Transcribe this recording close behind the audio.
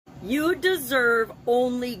You deserve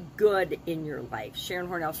only good in your life. Sharon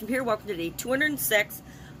Horne-Ellstrom here. Welcome to day 206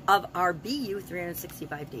 of our BU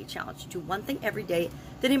 365-day challenge. Do one thing every day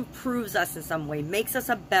that improves us in some way, makes us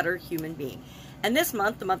a better human being. And this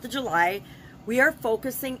month, the month of July, we are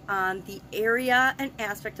focusing on the area and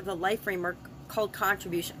aspect of the life framework called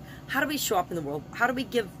contribution. How do we show up in the world? How do we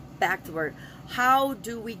give back to the world? How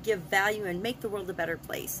do we give value and make the world a better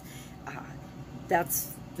place?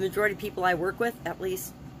 That's the majority of people I work with, at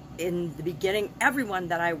least in the beginning. Everyone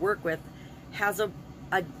that I work with has a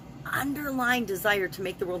underlying desire to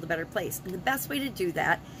make the world a better place. And the best way to do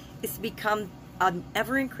that is to become an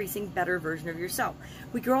ever-increasing better version of yourself.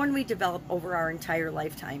 We grow and we develop over our entire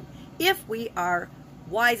lifetime if we are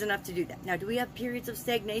wise enough to do that. Now, do we have periods of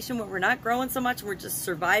stagnation where we're not growing so much and we're just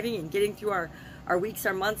surviving and getting through our weeks,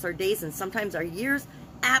 our months, our days, and sometimes our years?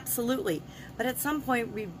 Absolutely. But at some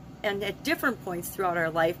point, and at different points throughout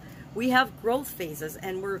our life, we have growth phases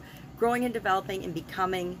and we're growing and developing and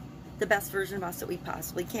becoming the best version of us that we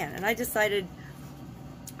possibly can. And I decided,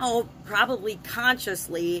 probably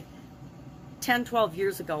consciously 10, 12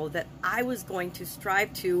 years ago, that I was going to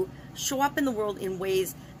strive to show up in the world in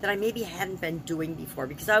ways that I maybe hadn't been doing before,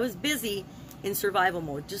 because I was busy in survival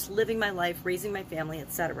mode, just living my life, raising my family,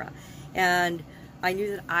 etc. And I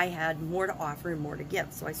knew that I had more to offer and more to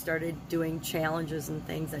give. So I started doing challenges and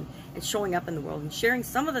things and showing up in the world and sharing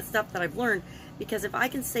some of the stuff that I've learned, because if I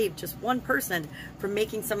can save just one person from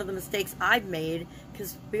making some of the mistakes I've made,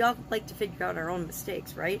 because we all like to figure out our own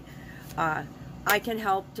mistakes, right? I can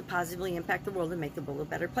help to positively impact the world and make the world a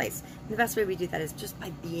better place. And the best way we do that is just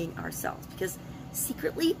by being ourselves, because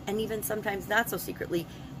secretly, and even sometimes not so secretly,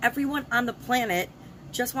 everyone on the planet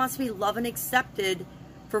just wants to be loved and accepted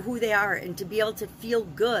for who they are and to be able to feel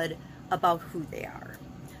good about who they are.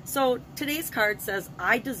 So today's card says,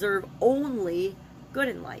 I deserve only good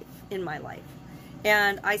in my life.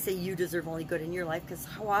 And I say you deserve only good in your life, because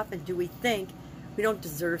how often do we think we don't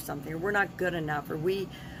deserve something, or we're not good enough, or we,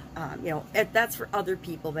 that's for other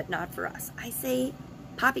people, but not for us? I say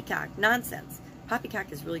poppycock, nonsense. Poppycock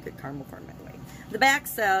is really good karma form, by the way. The back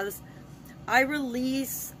says, I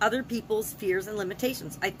release other people's fears and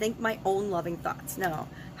limitations. I think my own loving thoughts. Now,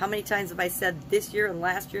 how many times have I said this year and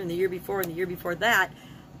last year and the year before and the year before that,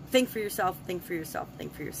 think for yourself, think for yourself,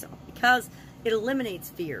 think for yourself, because it eliminates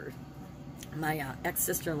fear. My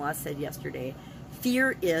ex-sister-in-law said yesterday,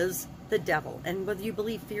 fear is the devil. And whether you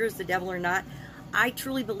believe fear is the devil or not, I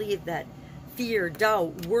truly believe that fear,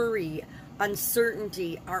 doubt, worry,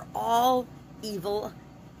 uncertainty are all evil.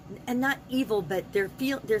 And not evil, but they're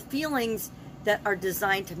feelings that are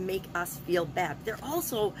designed to make us feel bad. They're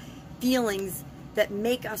also feelings that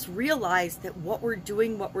make us realize that what we're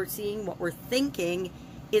doing, what we're seeing, what we're thinking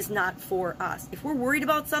is not for us. If we're worried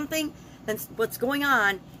about something, then what's going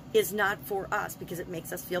on is not for us, because it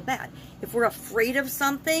makes us feel bad. If we're afraid of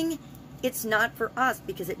something, it's not for us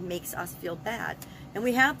because it makes us feel bad. And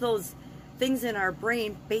we have those things in our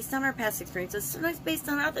brain based on our past experiences, sometimes based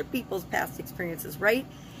on other people's past experiences, right?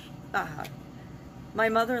 My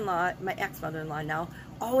mother-in-law, my ex-mother-in-law now,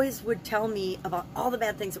 always would tell me about all the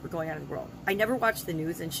bad things that were going on in the world. I never watched the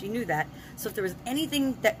news, and she knew that. So if there was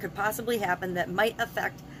anything that could possibly happen that might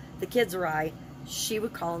affect the kids or I, she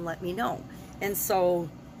would call and let me know. And so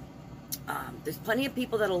there's plenty of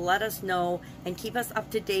people that'll let us know and keep us up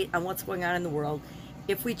to date on what's going on in the world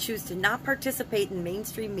if we choose to not participate in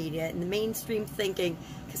mainstream media and the mainstream thinking.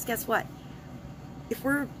 Because guess what? If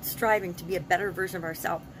we're striving to be a better version of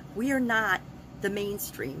ourselves, we are not the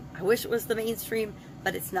mainstream. I wish it was the mainstream,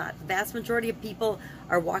 but it's not. The vast majority of people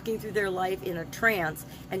are walking through their life in a trance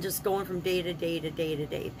and just going from day to day to day to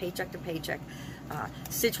day, paycheck to paycheck,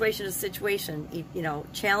 situation to situation,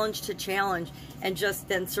 challenge to challenge, and just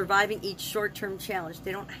then surviving each short-term challenge.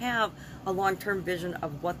 They don't have a long-term vision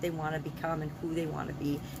of what they want to become and who they want to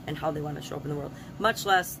be and how they want to show up in the world, much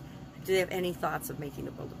less do they have any thoughts of making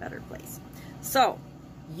the world a better place. So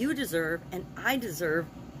you deserve, and I deserve,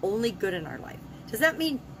 only good in our life. Does that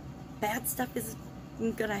mean bad stuff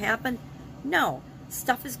isn't going to happen? No.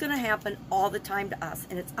 Stuff is going to happen all the time to us,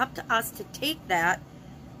 and it's up to us to take that,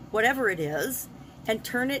 whatever it is, and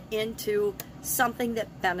turn it into something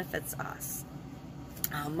that benefits us.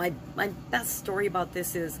 My best story about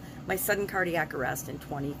this is my sudden cardiac arrest in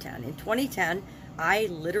 2010. In 2010, I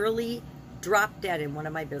literally dropped dead in one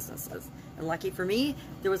of my businesses. And lucky for me,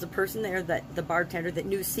 there was a person there, the bartender, that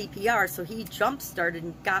knew CPR, so he jump-started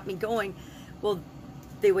and got me going. Well,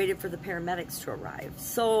 they waited for the paramedics to arrive.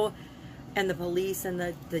 So, and the police and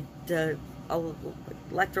the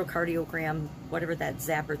electrocardiogram, whatever that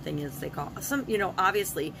zapper thing is they call it.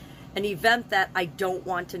 Obviously an event that I don't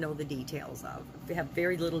want to know the details of. We have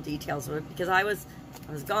very little details of it because I was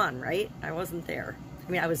gone, right? I wasn't there.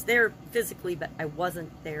 I mean, I was there physically, but I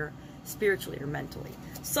wasn't there spiritually or mentally.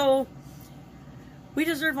 So we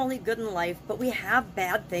deserve only good in life, but we have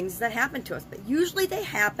bad things that happen to us. But usually they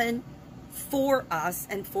happen for us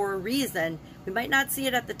and for a reason. We might not see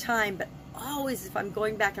it at the time, but always if I'm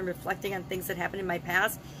going back and reflecting on things that happened in my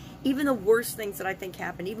past, even the worst things that I think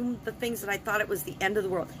happened, even the things that I thought it was the end of the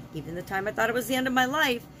world, even the time I thought it was the end of my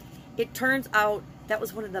life, it turns out that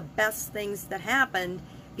was one of the best things that happened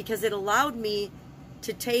because it allowed me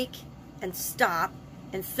to take and stop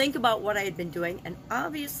and think about what I had been doing. And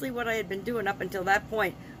obviously what I had been doing up until that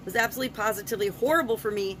point was absolutely positively horrible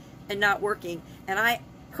for me and not working. And I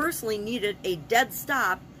personally needed a dead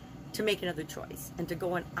stop to make another choice and to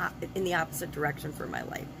go in the opposite direction for my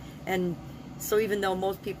life. And so even though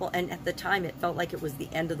most people, and at the time it felt like it was the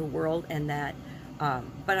end of the world and that,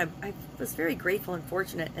 but I was very grateful and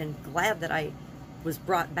fortunate and glad that I was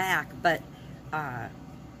brought back. But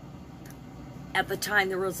at the time,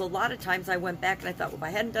 there was a lot of times I went back and I thought, well, if I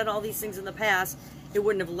hadn't done all these things in the past, it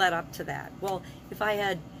wouldn't have led up to that. Well, if I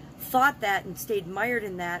had thought that and stayed mired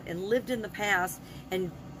in that and lived in the past and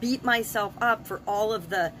beat myself up for all of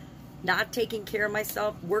the not taking care of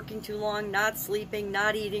myself, working too long, not sleeping,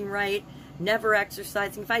 not eating right, never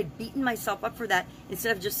exercising, if I had beaten myself up for that,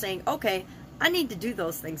 instead of just saying, okay, I need to do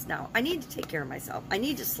those things now. I need to take care of myself. I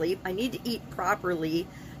need to sleep. I need to eat properly,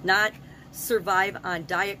 not survive on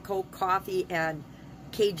Diet Coke, coffee, and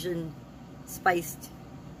Cajun spiced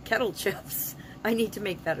kettle chips. I need to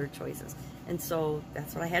make better choices. And so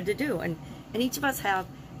that's what I had to do. And each of us have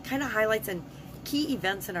kind of highlights and key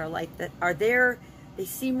events in our life that are there. They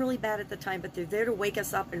seem really bad at the time, but they're there to wake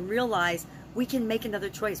us up and realize we can make another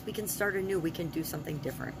choice. We can start anew. We can do something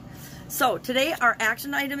different. So today our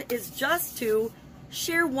action item is just to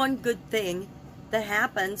share one good thing that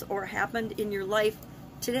happens or happened in your life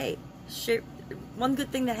today. Share one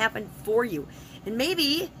good thing that happened for you. And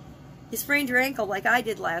maybe you sprained your ankle like I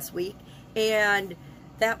did last week, and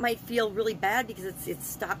that might feel really bad because it's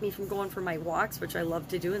stopped me from going for my walks, which I love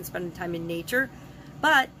to do, and spending time in nature.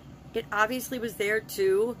 But it obviously was there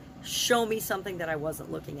to show me something that I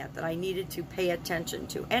wasn't looking at, that I needed to pay attention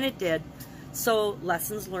to. And it did. So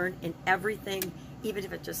lessons learned in everything, even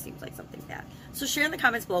if it just seems like something bad. So share in the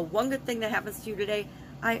comments below one good thing that happens to you today.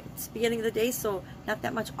 It's the beginning of the day, so not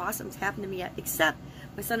that much awesome's happened to me yet, except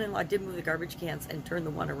my son-in-law did move the garbage cans and turn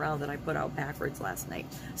the one around that I put out backwards last night.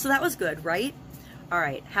 So that was good, right? All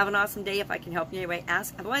right, have an awesome day. If I can help you anyway,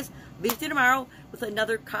 ask. Otherwise, I'll be with you tomorrow with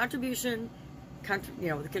another contribution,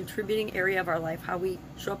 the contributing area of our life, how we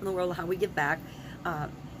show up in the world, how we give back,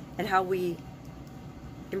 and how we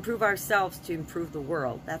improve ourselves to improve the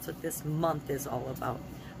world. That's what this month is all about.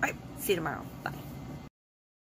 All right, see you tomorrow. Bye.